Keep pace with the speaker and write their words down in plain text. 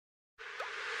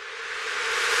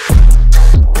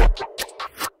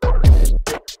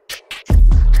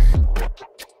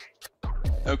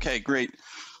Okay, great.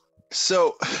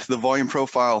 So the volume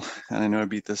profile, and I know I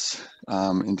beat this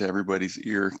into everybody's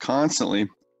ear constantly,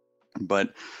 but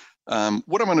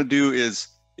what I'm going to do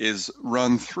is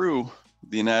run through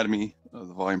the anatomy of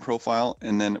the volume profile,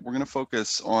 and then we're going to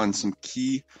focus on some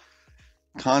key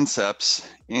concepts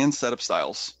and setup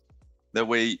styles. That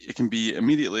way it can be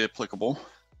immediately applicable,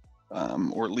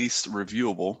 or at least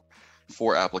reviewable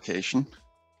for application.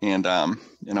 And I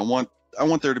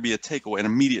want there to be a takeaway, an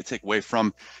immediate takeaway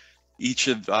from each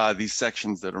of these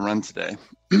sections that are run today.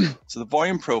 So the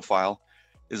volume profile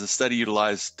is a study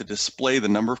utilized to display the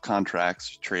number of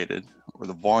contracts traded or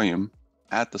the volume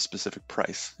at the specific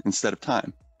price instead of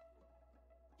time.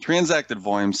 Transacted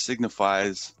volume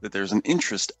signifies that there's an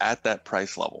interest at that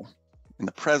price level, and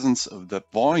the presence of the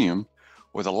volume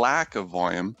or the lack of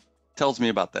volume tells me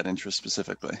about that interest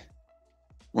specifically.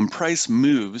 When price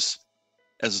moves,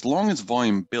 as long as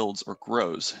volume builds or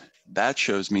grows, that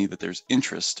shows me that there's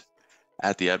interest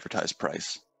at the advertised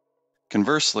price.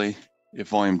 Conversely, if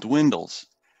volume dwindles,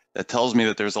 that tells me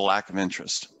that there's a lack of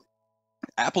interest.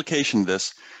 Application of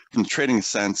this from the trading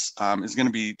sense is going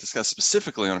to be discussed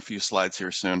specifically on a few slides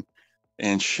here soon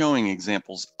and showing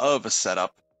examples of a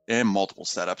setup and multiple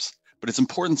setups. But it's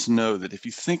important to know that if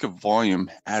you think of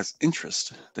volume as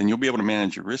interest, then you'll be able to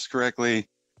manage your risk correctly,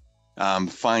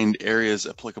 find areas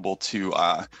applicable to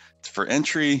for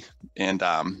entry, and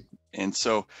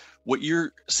so what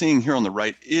you're seeing here on the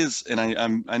right is, and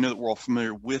I know that we're all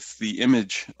familiar with the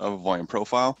image of a volume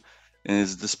profile, and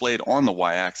is displayed on the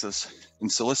y-axis.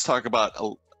 And so let's talk about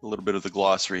a little bit of the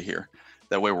glossary here.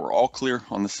 That way we're all clear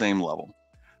on the same level.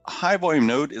 A high volume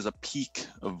node is a peak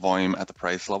of volume at the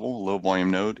price level. A low volume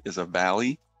node is a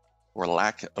valley or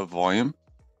lack of volume.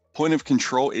 Point of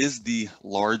control is the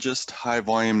largest high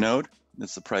volume node.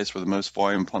 It's the price where the most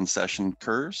volume upon session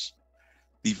occurs.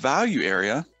 The value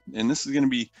area, and this is going to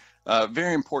be a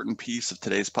very important piece of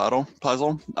today's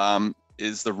puzzle,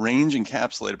 is the range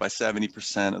encapsulated by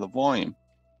 70% of the volume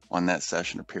on that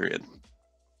session or period.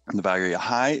 And the value area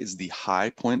high is the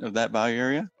high point of that value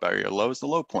area. Value area low is the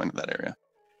low point of that area.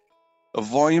 A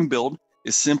volume build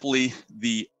is simply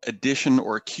the addition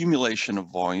or accumulation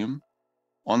of volume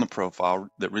on the profile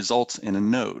that results in a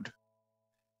node.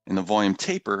 And the volume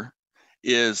taper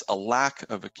is a lack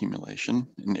of accumulation,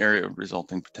 an area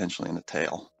resulting potentially in a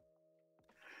tail.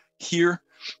 Here,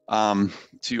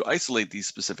 to isolate these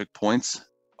specific points,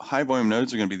 high volume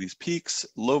nodes are going to be these peaks,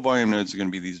 low volume nodes are going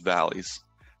to be these valleys.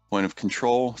 Point of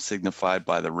control signified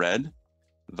by the red.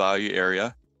 Value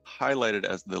area highlighted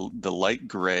as the light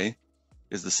gray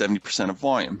is the 70% of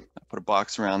volume. I put a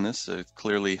box around this, so it's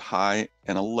clearly high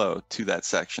and a low to that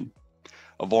section.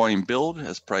 A volume build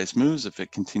as price moves, if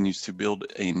it continues to build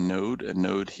a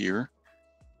node here,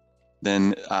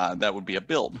 then that would be a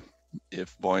build.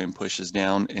 If volume pushes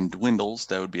down and dwindles,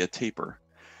 that would be a taper.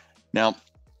 Now,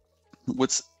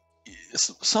 what's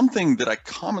something that I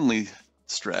commonly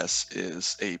stress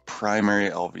is a primary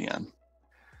LVN.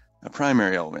 A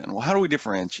primary LVN. Well, how do we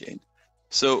differentiate?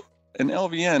 So an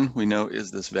LVN we know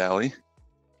is this valley,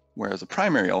 whereas a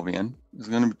primary LVN is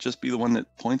going to just be the one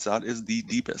that points out is the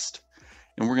deepest.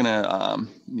 And we're going to,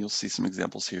 you'll see some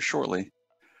examples here shortly,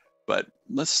 but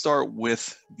let's start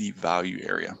with the value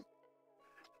area.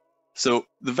 So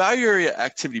the value area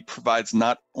activity provides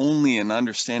not only an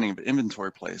understanding of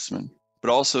inventory placement, but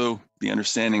also the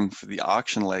understanding for the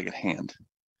auction leg at hand.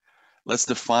 Let's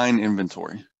define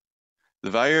inventory. The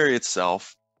value area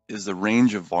itself is the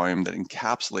range of volume that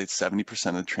encapsulates 70%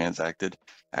 of the transacted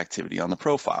activity on the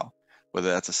profile, whether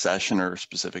that's a session or a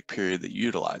specific period that you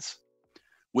utilize.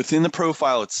 Within the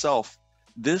profile itself,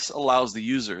 this allows the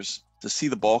users to see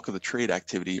the bulk of the trade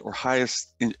activity or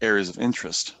highest areas of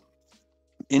interest.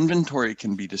 Inventory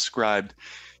can be described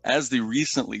as the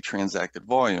recently transacted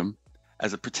volume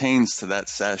as it pertains to that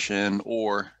session,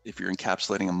 or if you're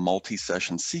encapsulating a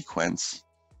multi-session sequence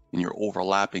in your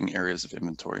overlapping areas of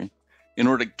inventory, in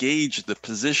order to gauge the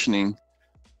positioning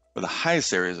for the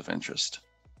highest areas of interest.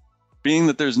 Being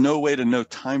that there's no way to know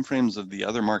timeframes of the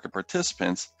other market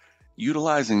participants,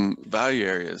 utilizing value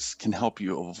areas can help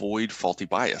you avoid faulty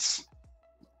bias.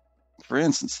 For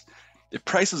instance, if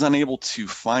price is unable to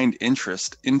find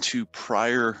interest into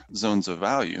prior zones of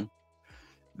value,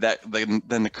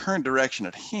 then the current direction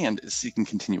at hand is seeking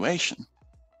continuation.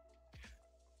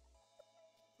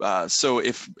 So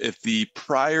if the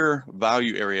prior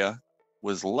value area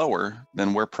was lower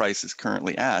than where price is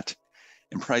currently at,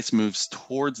 and price moves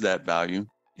towards that value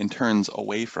and turns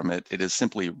away from it, it is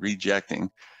simply rejecting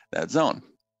that zone.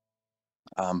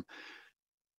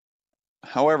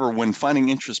 However, when finding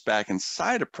interest back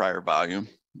inside a prior value,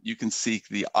 you can seek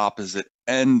the opposite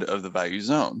end of the value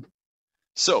zone.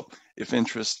 So if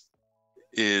interest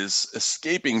is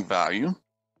escaping value,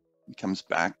 it comes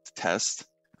back to test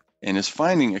and is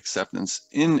finding acceptance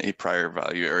in a prior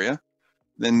value area,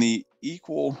 then the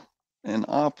equal and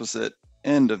opposite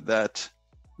end of that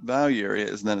value area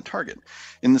is then a target.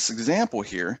 In this example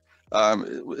here,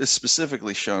 is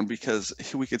specifically shown because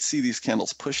we could see these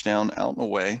candles push down out and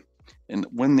away, and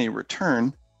when they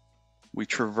return, we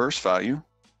traverse value and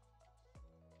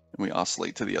we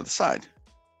oscillate to the other side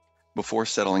before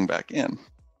settling back in.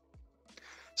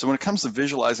 So when it comes to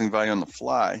visualizing value on the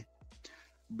fly,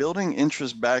 building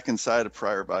interest back inside a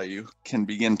prior value can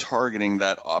begin targeting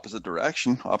that opposite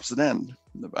direction, opposite end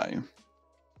of the value.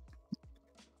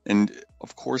 And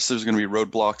of course, there's going to be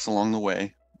roadblocks along the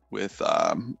way with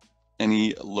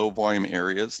any low volume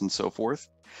areas and so forth.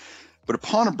 But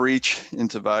upon a breach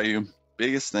into value,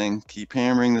 biggest thing, keep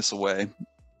hammering this away.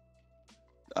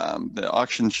 The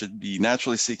auction should be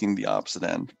naturally seeking the opposite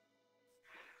end.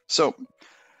 So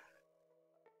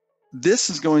this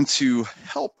is going to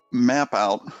help map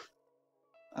out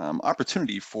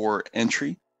opportunity for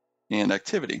entry and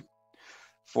activity.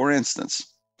 For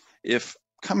instance, if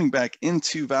coming back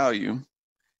into value,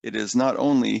 it is not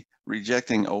only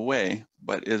rejecting away,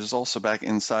 but it is also back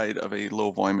inside of a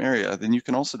low volume area, then you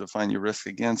can also define your risk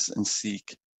against and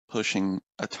seek pushing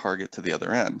a target to the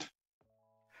other end.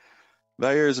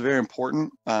 Value area is very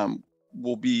important.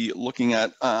 We'll be looking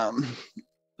at,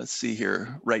 let's see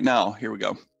here, right now, here we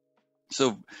go.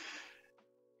 So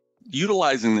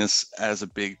utilizing this as a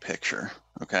big picture,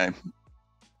 okay,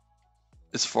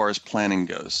 as far as planning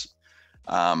goes.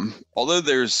 Although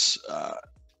the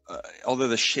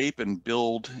shape and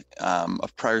build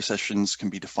of prior sessions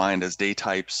can be defined as day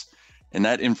types, and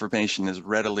that information is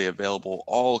readily available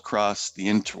all across the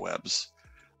interwebs,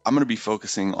 I'm going to be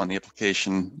focusing on the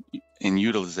application and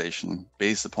utilization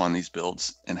based upon these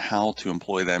builds and how to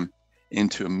employ them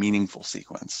into a meaningful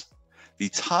sequence. The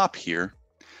top here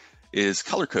is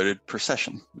color-coded per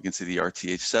session. We can see the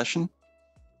RTH session,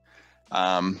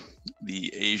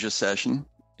 the Asia session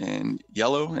in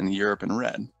yellow, and Europe in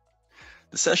red.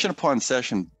 The session upon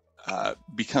session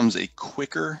becomes a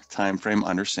quicker time frame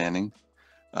understanding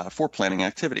for planning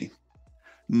activity.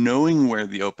 Knowing where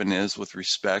the open is with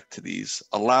respect to these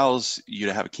allows you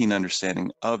to have a keen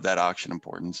understanding of that auction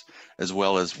importance, as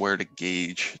well as where to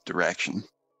gauge direction.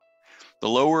 The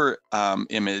lower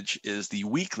image is the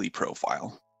weekly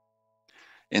profile.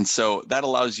 And so that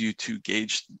allows you to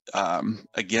gauge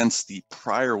against the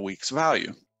prior week's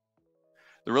value.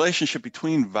 The relationship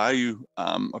between value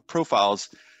profiles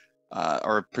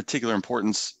are of particular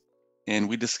importance, and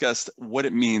we discussed what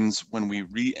it means when we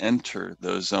re-enter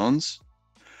those zones.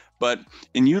 But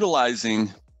in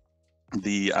utilizing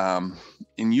even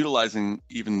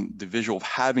the visual of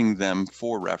having them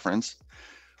for reference,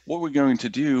 what we're going to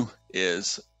do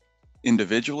is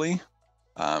individually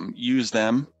use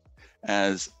them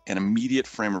as an immediate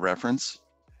frame of reference,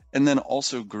 and then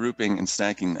also grouping and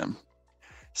stacking them.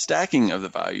 Stacking of the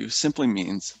value simply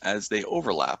means as they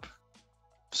overlap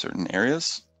certain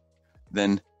areas,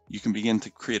 then you can begin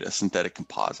to create a synthetic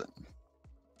composite,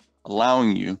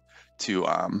 allowing you to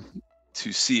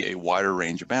see a wider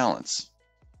range of balance.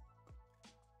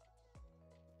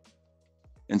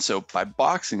 And so by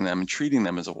boxing them and treating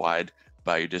them as a wide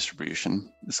value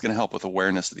distribution, it's going to help with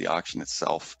awareness of the auction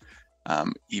itself,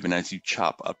 even as you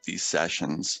chop up these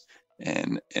sessions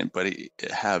but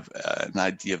have an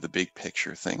idea of the big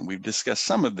picture thing. We've discussed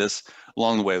some of this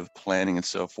along the way with planning and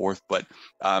so forth, but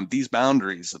these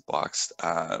boundaries of boxed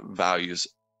values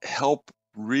help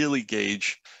really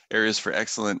gauge areas for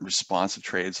excellent responsive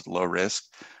trades with low risk,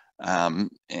 and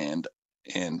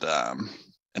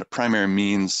a primary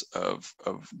means of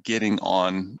getting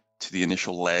on to the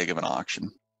initial leg of an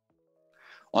auction.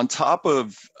 On top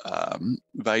of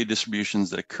value distributions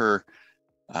that occur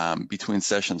between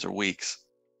sessions or weeks,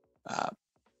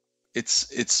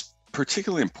 it's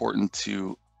particularly important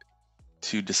to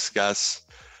discuss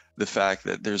the fact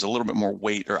that there's a little bit more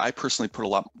weight, or I personally put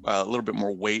a little bit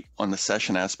more weight on the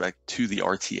session aspect to the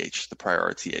RTH, the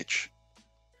prior RTH.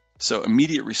 So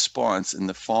immediate response in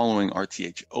the following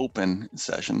RTH open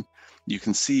session, you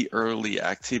can see early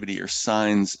activity or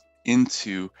signs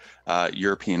into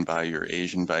European value or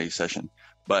Asian value session,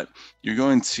 but you're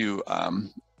going to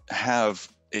have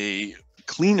a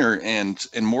cleaner and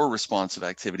more responsive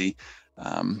activity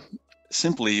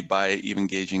simply by even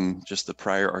gauging just the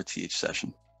prior RTH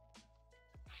session.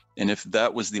 And if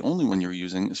that was the only one you're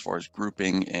using as far as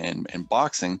grouping and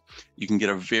boxing, you can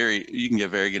get very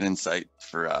good insight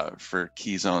for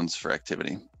key zones for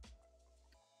activity.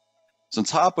 So on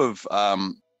top of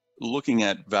looking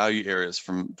at value areas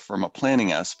from a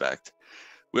planning aspect,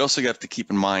 We also have to keep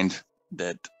in mind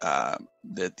that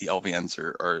that the LVNs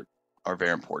are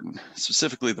very important,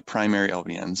 specifically the primary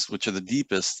LVNs, which are the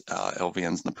deepest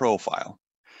LVNs in the profile.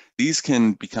 These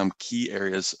can become key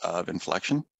areas of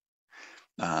inflection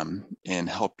and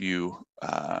help you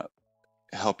not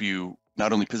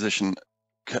only position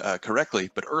correctly,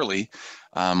 but early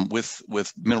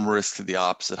with minimal risk to the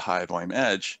opposite high volume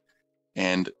edge.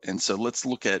 And so let's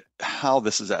look at how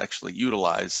this is actually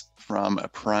utilized from a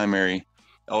primary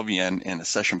LVN and a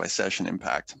session by session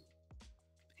impact.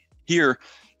 Here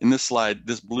in this slide,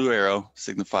 this blue arrow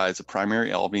signifies a primary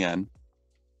LVN,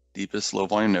 deepest low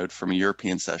volume node from a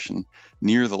European session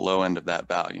near the low end of that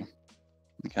value,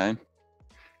 okay?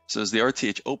 So as the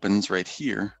RTH opens right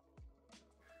here,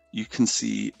 you can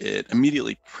see it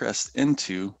immediately pressed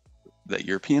into that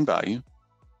European value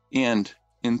and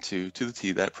into, to the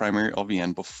T, that primary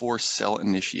LVN before cell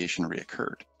initiation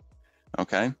reoccurred,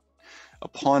 okay?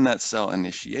 Upon that cell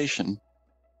initiation,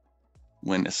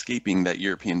 when escaping that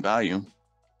European value,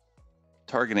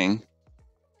 targeting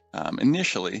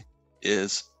initially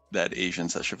is that Asian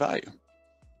session value.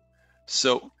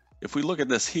 So if we look at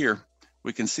this here,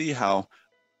 we can see how,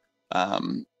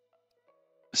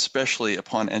 especially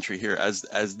upon entry here,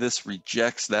 as this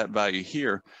rejects that value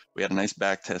here, we had a nice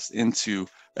back test into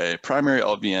a primary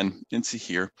LVN into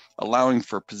here, allowing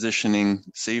for positioning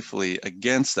safely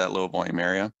against that low volume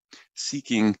area,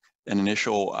 seeking an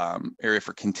initial area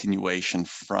for continuation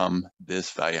from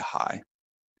this value high.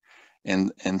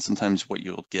 And sometimes what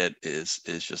you'll get is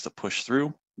just a push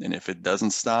through. And if it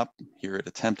doesn't stop, here it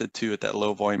attempted to at that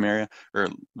low volume area or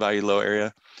value low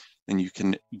area, then you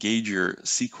can gauge your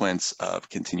sequence of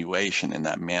continuation in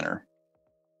that manner.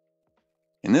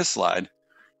 In this slide,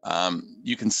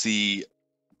 you can see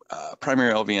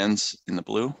primary LVNs in the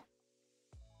blue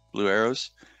arrows,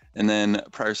 and then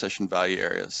prior session value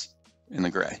areas in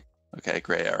the gray, okay,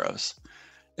 gray arrows.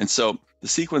 And so the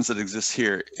sequence that exists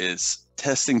here is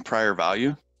testing prior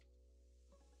value,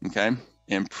 okay,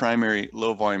 and primary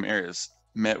low volume areas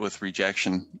met with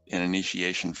rejection and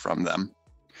initiation from them.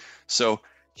 So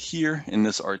here in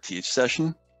this RTH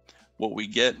session, what we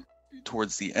get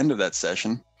towards the end of that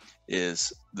session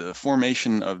is the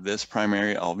formation of this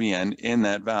primary LVN in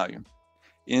that value.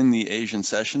 In the Asian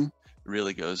session, it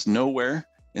really goes nowhere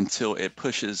until it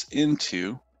pushes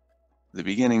into the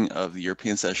beginning of the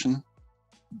European session,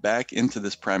 back into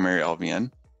this primary LVN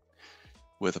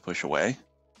with a push away.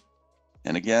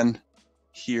 And again,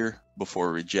 here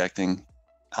before rejecting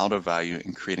out of value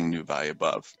and creating new value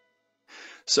above.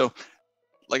 So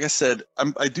like I said,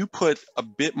 I do put a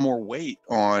bit more weight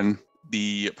on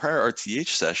the prior RTH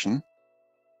session,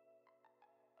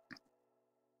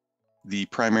 the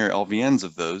primary LVNs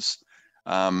of those,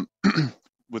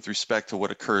 with respect to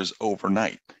what occurs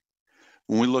overnight.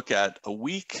 When we look at a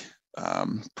week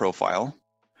profile,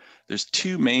 there's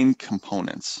two main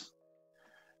components.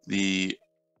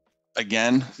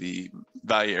 Again, the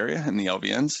value area and the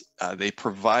LVNs, they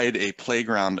provide a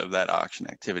playground of that auction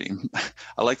activity.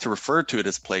 I like to refer to it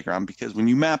as playground because when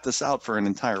you map this out for an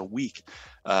entire week,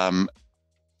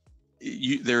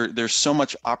 there's so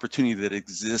much opportunity that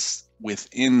exists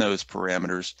within those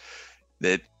parameters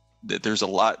that there's a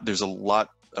lot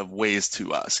of ways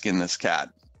to skin this cat.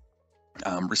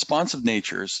 Responsive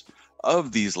natures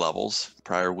of these levels,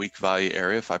 prior week value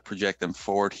area, if I project them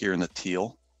forward here in the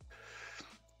teal,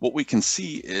 what we can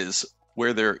see is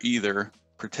where they're either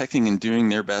protecting and doing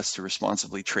their best to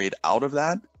responsibly trade out of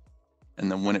that,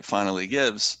 and then when it finally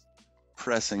gives,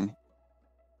 pressing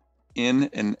in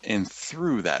and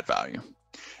through that value.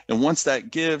 And once that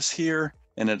gives here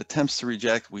and it attempts to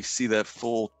reject, we see that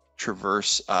full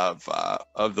traverse of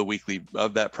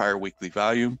that prior weekly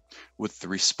value with the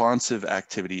responsive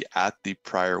activity at the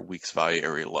prior week's value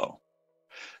area low.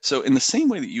 So in the same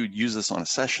way that you would use this on a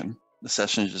session, the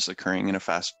session is just occurring in a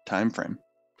fast time frame.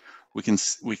 We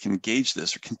can gauge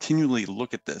this or continually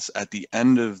look at this at the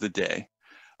end of the day,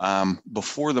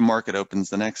 before the market opens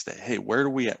the next day. Hey, where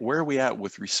are we at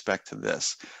with respect to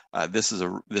this? This is a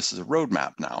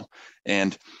roadmap now,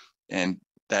 and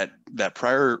that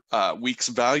prior week's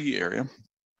value area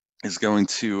is going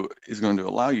to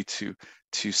allow you to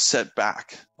set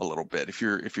back a little bit. If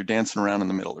you're dancing around in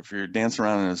the middle, if you're dancing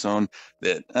around in a zone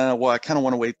that well, I kind of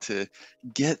want to wait to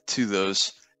get to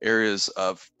those areas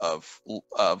of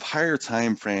higher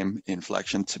time frame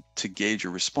inflection to gauge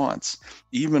your response,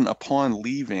 even upon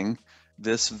leaving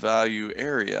this value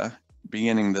area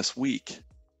beginning this week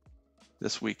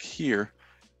here,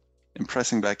 and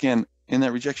pressing back in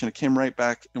that rejection, it came right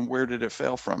back. And where did it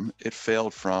fail from? It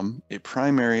failed from a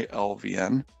primary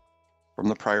LVN from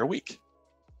the prior week.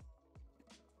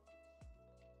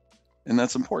 And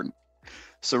that's important.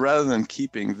 So rather than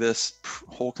keeping this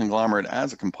whole conglomerate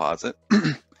as a composite,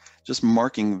 just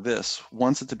marking this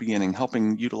once at the beginning,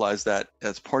 helping utilize that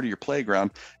as part of your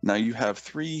playground. Now you have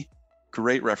 3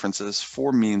 great references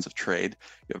for means of trade.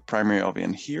 You have primary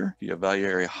LVN here, you have value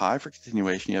area high for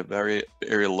continuation, you have value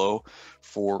area low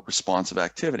for responsive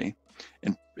activity.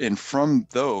 And from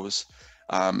those,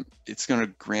 it's going to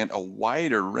grant a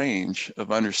wider range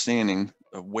of understanding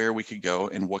of where we could go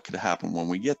and what could happen when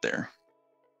we get there.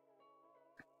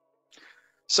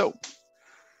 So,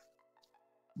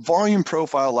 volume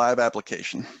profile live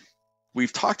application.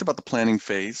 We've talked about the planning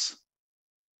phase,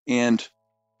 and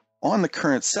on the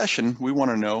current session, we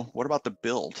want to know, what about the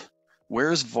build?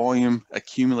 Where is volume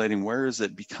accumulating? Where is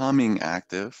it becoming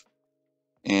active?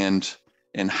 And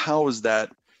how is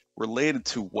that related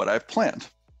to what I've planned?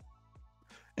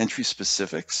 Entry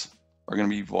specifics are going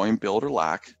to be volume build or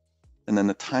lack, and then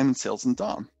the time and sales and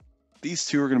DOM. These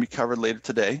 2 are going to be covered later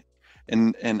today.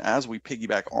 And as we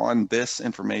piggyback on this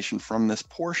information from this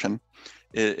portion,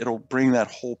 it'll bring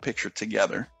that whole picture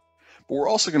together. But we're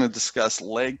also going to discuss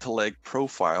leg-to-leg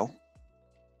profile,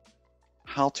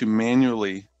 how to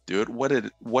manually do it,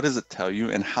 what does it tell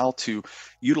you, and how to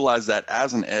utilize that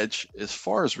as an edge as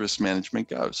far as risk management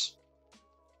goes.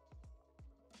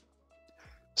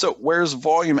 So where's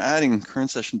volume adding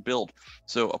current session build?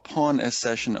 So upon a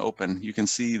session open, you can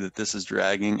see that this is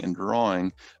dragging and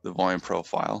drawing the volume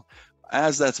profile.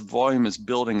 As that volume is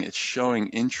building, it's showing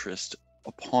interest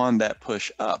upon that push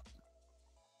up.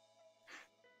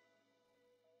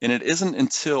 And it isn't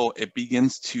until it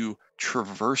begins to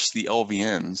traverse the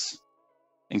LVNs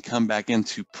and come back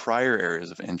into prior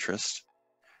areas of interest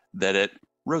that it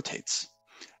rotates.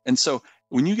 And so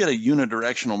when you get a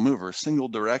unidirectional mover, single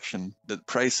direction, the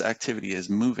price activity is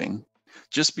moving,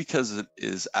 just because it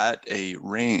is at a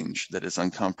range that is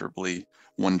uncomfortably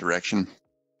one direction,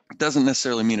 doesn't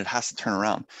necessarily mean it has to turn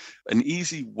around. An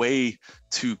easy way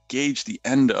to gauge the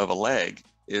end of a leg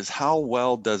is how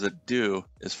well does it do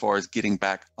as far as getting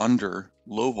back under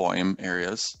low volume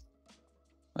areas.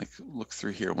 Like look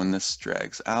through here when this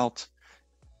drags out,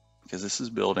 because this is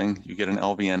building, you get an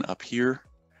LVN up here.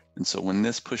 And so when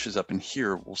this pushes up in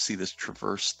here, we'll see this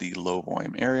traverse the low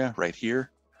volume area right here.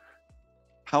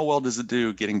 How well does it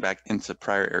do getting back into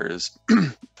prior areas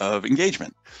of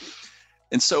engagement?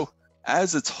 And so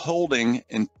as it's holding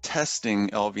and testing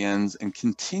LVNs and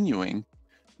continuing,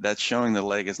 that's showing the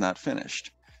leg is not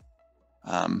finished.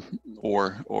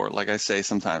 Or like I say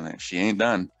sometimes, she ain't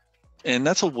done. And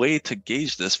that's a way to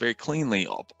gauge this very cleanly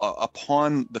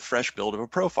upon the fresh build of a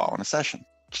profile in a session.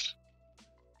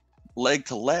 Leg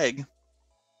to leg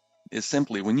is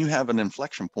simply when you have an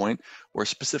inflection point or a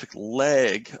specific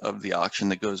leg of the auction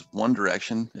that goes one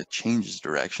direction, it changes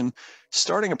direction,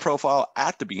 starting a profile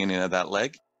at the beginning of that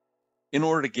leg in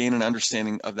order to gain an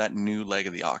understanding of that new leg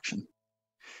of the auction.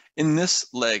 In this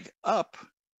leg up,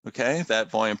 okay,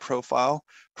 that volume profile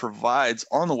provides,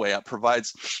 on the way up,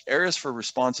 provides areas for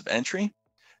responsive entry,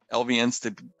 LVNs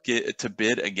to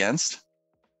bid against,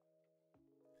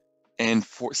 and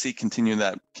see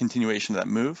continuation of that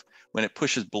move. When it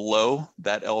pushes below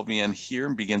that LVN here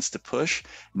and begins to push,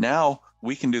 now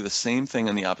we can do the same thing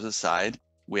on the opposite side.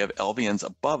 We have LVNs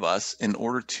above us in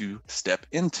order to step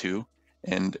into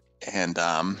and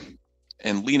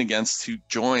lean against to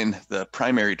join the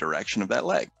primary direction of that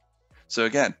leg. So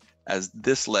again, as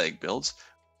this leg builds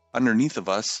underneath of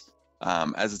us,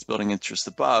 as it's building interest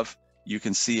above, you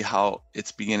can see how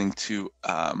it's beginning to,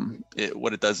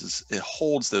 what it does is it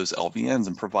holds those LVNs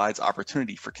and provides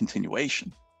opportunity for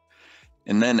continuation.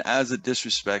 And then as it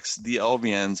disrespects the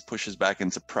LVNs, pushes back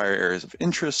into prior areas of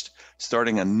interest,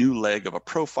 starting a new leg of a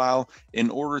profile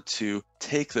in order to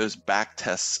take those back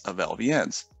tests of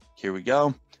LVNs. Here we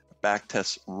go, back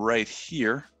test right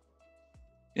here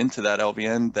into that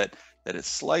LVN that it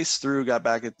sliced through, got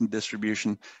back into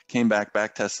distribution, came back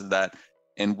tested that,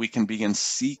 and we can begin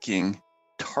seeking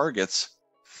targets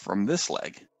from this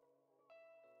leg.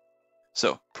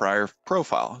 So prior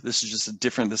profile, this is just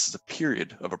this is a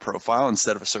period of a profile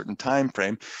instead of a certain time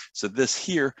frame. So this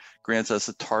here grants us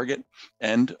a target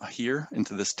end here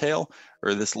into this tail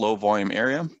or this low volume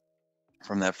area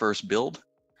from that first build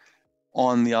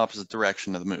on the opposite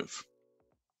direction of the move.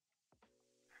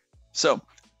 So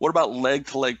what about leg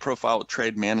to leg profile with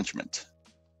trade management?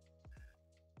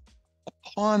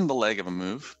 Upon the leg of a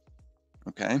move,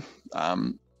 okay,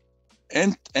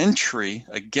 entry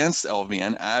against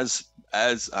LVN as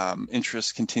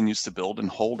interest continues to build and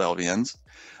hold LVNs,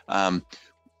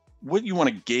 what you want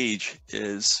to gauge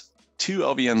is two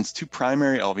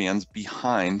primary LVNs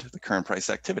behind the current price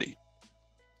activity.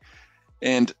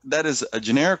 And that is a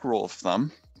generic rule of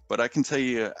thumb, but I can tell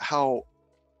you how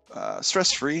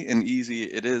stress-free and easy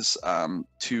it is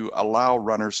to allow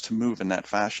runners to move in that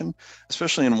fashion,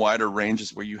 especially in wider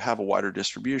ranges where you have a wider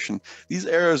distribution. These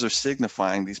arrows are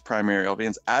signifying these primary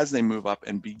LVNs as they move up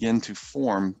and begin to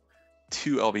form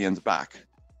 2 LVNs back,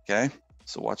 okay?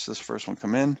 So watch this first one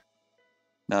come in.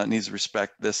 Now it needs to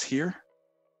respect this here.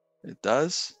 It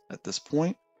does at this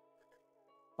point.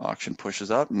 Auction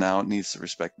pushes up. Now it needs to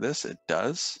respect this. It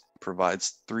does.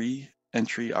 Provides 3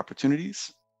 entry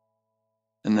opportunities.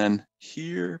 And then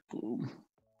here, boom,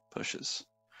 pushes.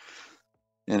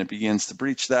 And it begins to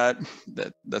breach that.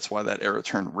 That's why that arrow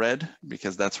turned red,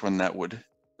 because that's when that would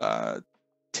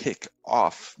tick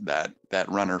off that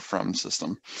runner from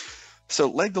system. So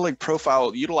leg-to-leg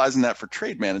profile, utilizing that for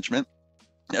trade management,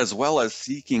 as well as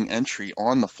seeking entry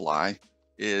on the fly,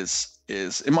 is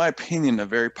in my opinion, a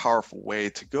very powerful way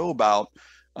to go about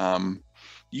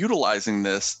utilizing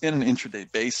this in an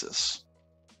intraday basis.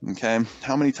 Okay,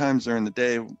 how many times during the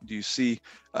day do you see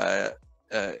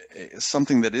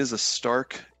something that is a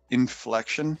stark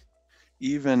inflection,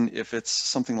 even if it's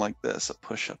something like this, a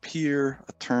push up here,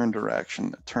 a turn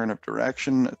direction, a turn up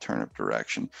direction, a turn up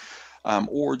direction,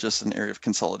 or just an area of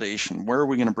consolidation? Where are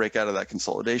we going to break out of that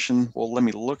consolidation? Well, let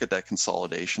me look at that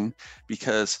consolidation,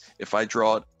 because if I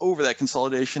draw it over that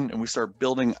consolidation and we start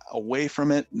building away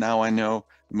from it, now I know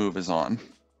the move is on.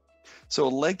 So a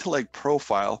leg-to-leg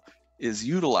profile is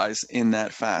utilized in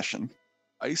that fashion,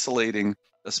 isolating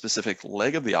a specific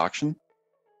leg of the auction.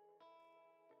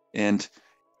 And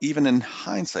even in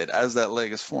hindsight, as that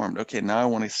leg is formed, okay, now I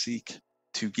want to seek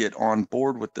to get on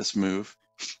board with this move.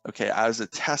 Okay, as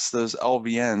it tests those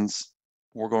LVNs,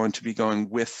 we're going to be going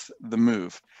with the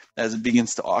move. As it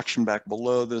begins to auction back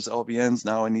below those LVNs,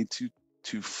 now I need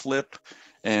to flip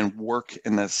and work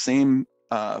in that same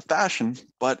fashion,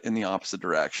 but in the opposite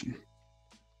direction.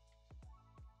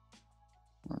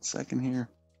 1 second here.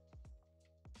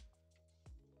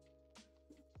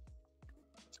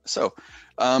 So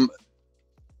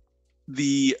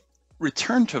the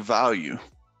return to value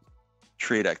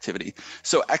trade activity.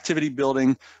 So activity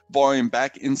building volume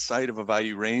back inside of a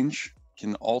value range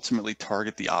can ultimately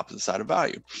target the opposite side of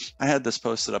value. I had this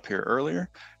posted up here earlier,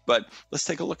 but let's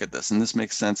take a look at this. And this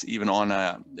makes sense even on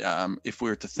a, if we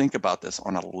were to think about this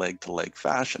on a leg-to-leg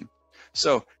fashion.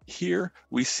 So here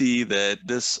we see that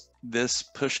this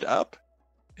pushed up,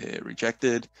 it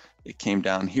rejected, it came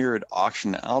down here, it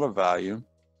auctioned out of value,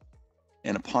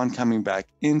 and upon coming back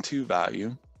into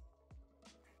value,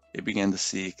 it began to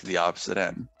seek the opposite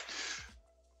end.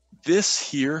 This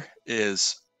here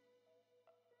is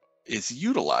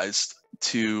utilized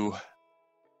to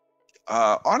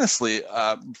honestly,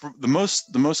 the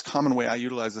most common way I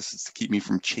utilize this is to keep me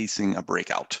from chasing a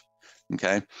breakout.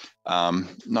 Okay,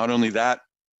 not only that,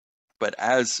 but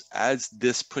as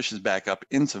this pushes back up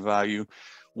into value,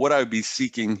 what I would be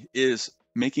seeking is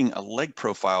making a leg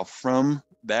profile from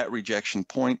that rejection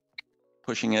point,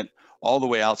 pushing it all the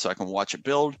way out so I can watch it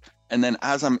build. And then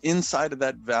as I'm inside of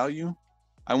that value,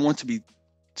 I want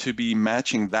to be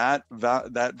matching that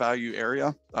value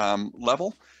area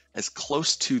level as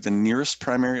close to the nearest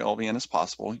primary LVN as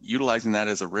possible, utilizing that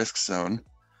as a risk zone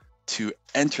to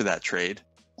enter that trade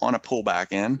on a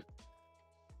pullback in,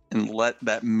 and let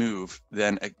that move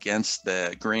then against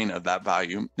the grain of that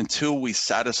value until we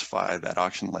satisfy that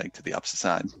auction leg to the opposite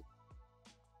side.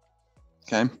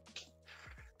 Okay,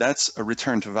 that's a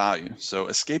return to value. So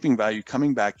escaping value,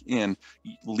 coming back in,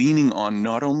 leaning on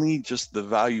not only just the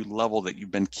value level that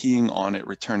you've been keying on it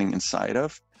returning inside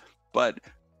of, but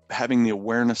having the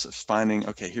awareness of finding,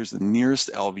 okay, here's the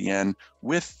nearest LVN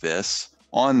with this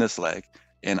on this leg,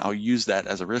 and I'll use that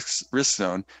as a risk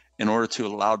zone in order to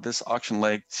allow this auction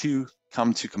leg to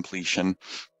come to completion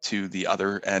to the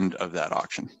other end of that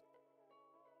auction.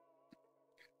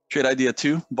 Trade idea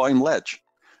 2, volume ledge.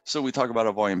 So we talk about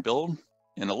a volume build,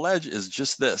 and a ledge is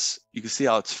just this. You can see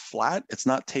how it's flat, it's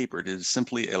not tapered, it is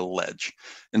simply a ledge.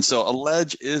 And so a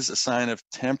ledge is a sign of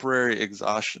temporary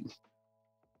exhaustion.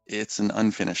 It's an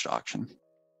unfinished auction.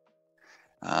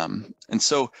 And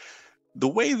so the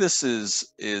way this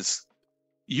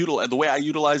the way I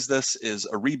utilize this is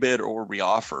a rebid or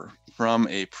reoffer from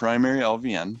a primary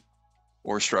LVN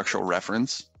or structural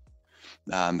reference.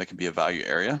 That could be a value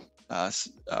area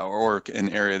or an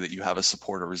area that you have a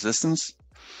support or resistance.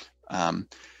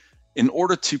 In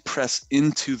order to press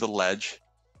into the ledge,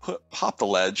 pop the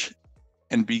ledge,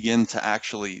 and begin to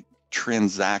actually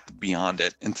transact beyond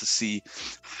it and to see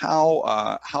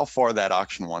how far that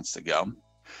auction wants to go.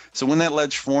 So when that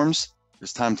ledge forms,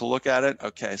 there's time to look at it.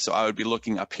 Okay, so I would be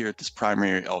looking up here at this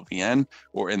primary LVN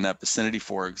or in that vicinity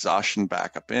for exhaustion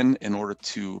back up in order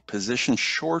to position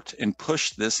short and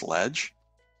push this ledge.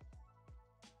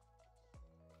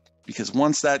 because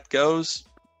once that goes,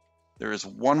 there is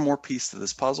one more piece to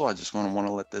this puzzle. I just want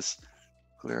to let this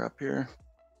clear up here.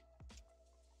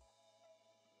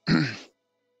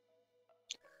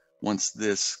 Once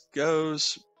this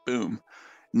goes, boom.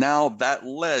 Now that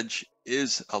ledge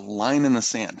is a line in the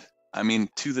sand. I mean,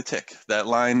 to the tick. That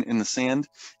line in the sand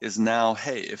is now,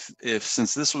 hey, if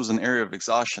since this was an area of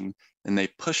exhaustion and they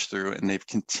push through and they've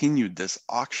continued this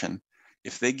auction,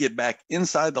 if they get back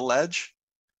inside the ledge,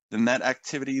 then that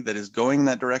activity that is going in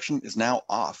that direction is now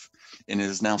off and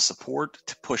is now support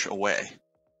to push away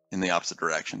in the opposite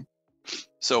direction.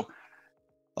 So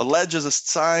a ledge is a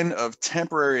sign of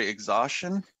temporary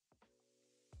exhaustion.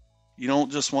 You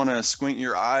don't just want to squint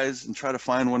your eyes and try to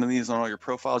find one of these on all your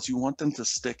profiles. You want them to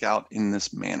stick out in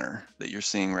this manner that you're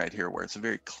seeing right here, where it's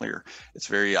very clear. It's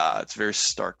very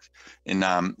stark.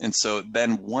 And so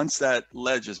then once that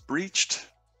ledge is breached,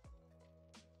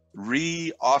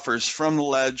 re-offers from the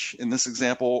ledge in this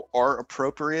example are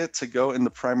appropriate to go in the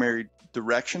primary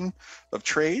direction of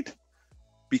trade,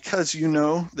 because you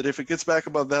know that if it gets back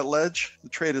above that ledge, the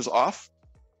trade is off.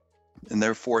 And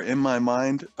therefore, in my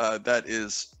mind, that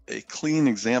is a clean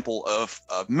example of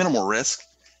minimal risk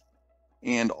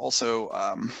and also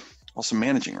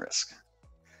managing risk.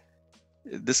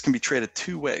 This can be traded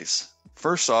two ways.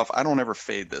 First off, I don't ever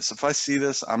fade this. If I see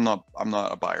this, I'm not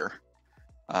a buyer.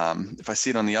 If I see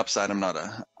it on the upside, I'm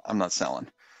not selling.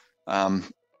 The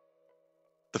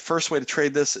first way to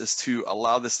trade this is to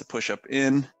allow this to push up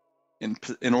in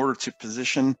order to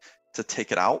position to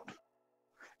take it out.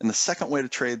 And the second way to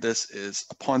trade this is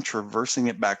upon traversing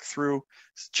it back through,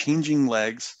 changing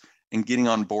legs and getting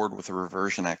on board with a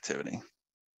reversion activity.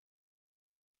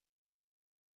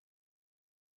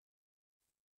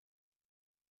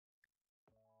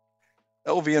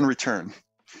 LVN return.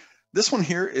 This one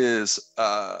here is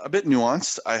a bit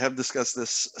nuanced. I have discussed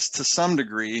this to some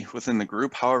degree within the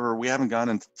group. However, we haven't gone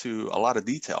into a lot of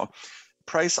detail.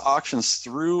 Price auctions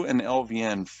through an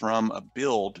LVN from a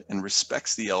build and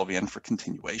respects the LVN for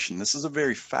continuation. This is a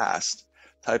very fast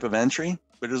type of entry,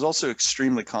 but it is also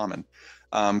extremely common.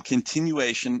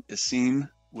 Continuation is seen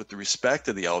with the respect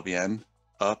of the LVN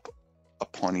up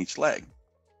upon each leg.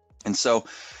 And so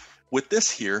with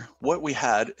this here, what we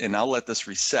had, and I'll let this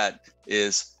reset,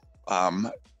 is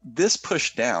this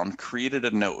push down created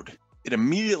a node. It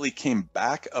immediately came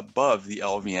back above the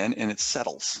LVN and it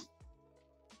settles.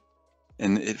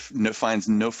 And it finds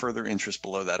no further interest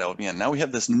below that LVN. Now we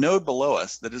have this node below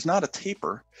us that is not a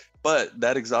taper, but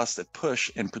that exhausted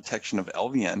push and protection of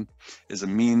LVN is a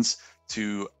means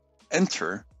to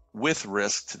enter with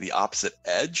risk to the opposite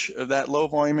edge of that low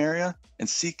volume area and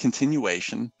see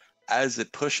continuation as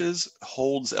it pushes,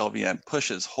 holds LVN,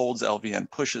 pushes, holds LVN,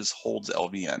 pushes, holds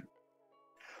LVN.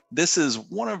 This is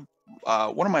one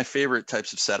of my favorite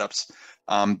types of setups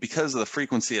because of the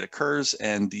frequency it occurs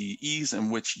and the ease in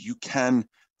which you can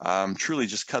truly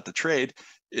just cut the trade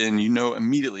and you know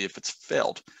immediately if it's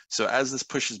failed. So as this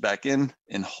pushes back in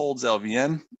and holds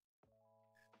LVN,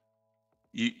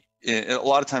 a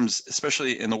lot of times,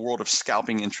 especially in the world of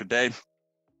scalping intraday,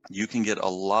 you can get a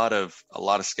lot of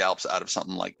scalps out of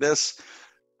something like this,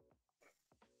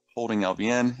 holding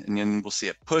LVN, and then we'll see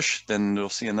it push, then we'll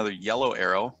see another yellow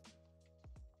arrow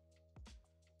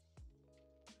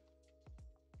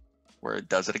where it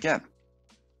does it again.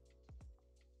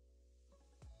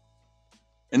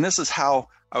 And this is how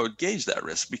I would gauge that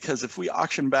risk, because if we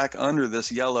auction back under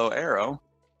this yellow arrow,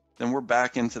 then we're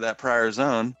back into that prior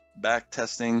zone, back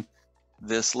testing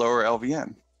this lower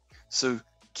LVN. So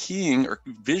keying or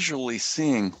visually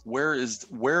seeing where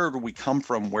do we come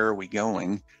from, where are we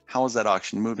going, how is that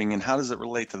auction moving, and how does it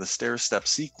relate to the stair-step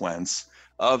sequence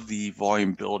of the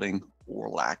volume building or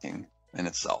lacking in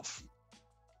itself.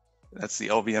 That's the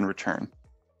LVN return.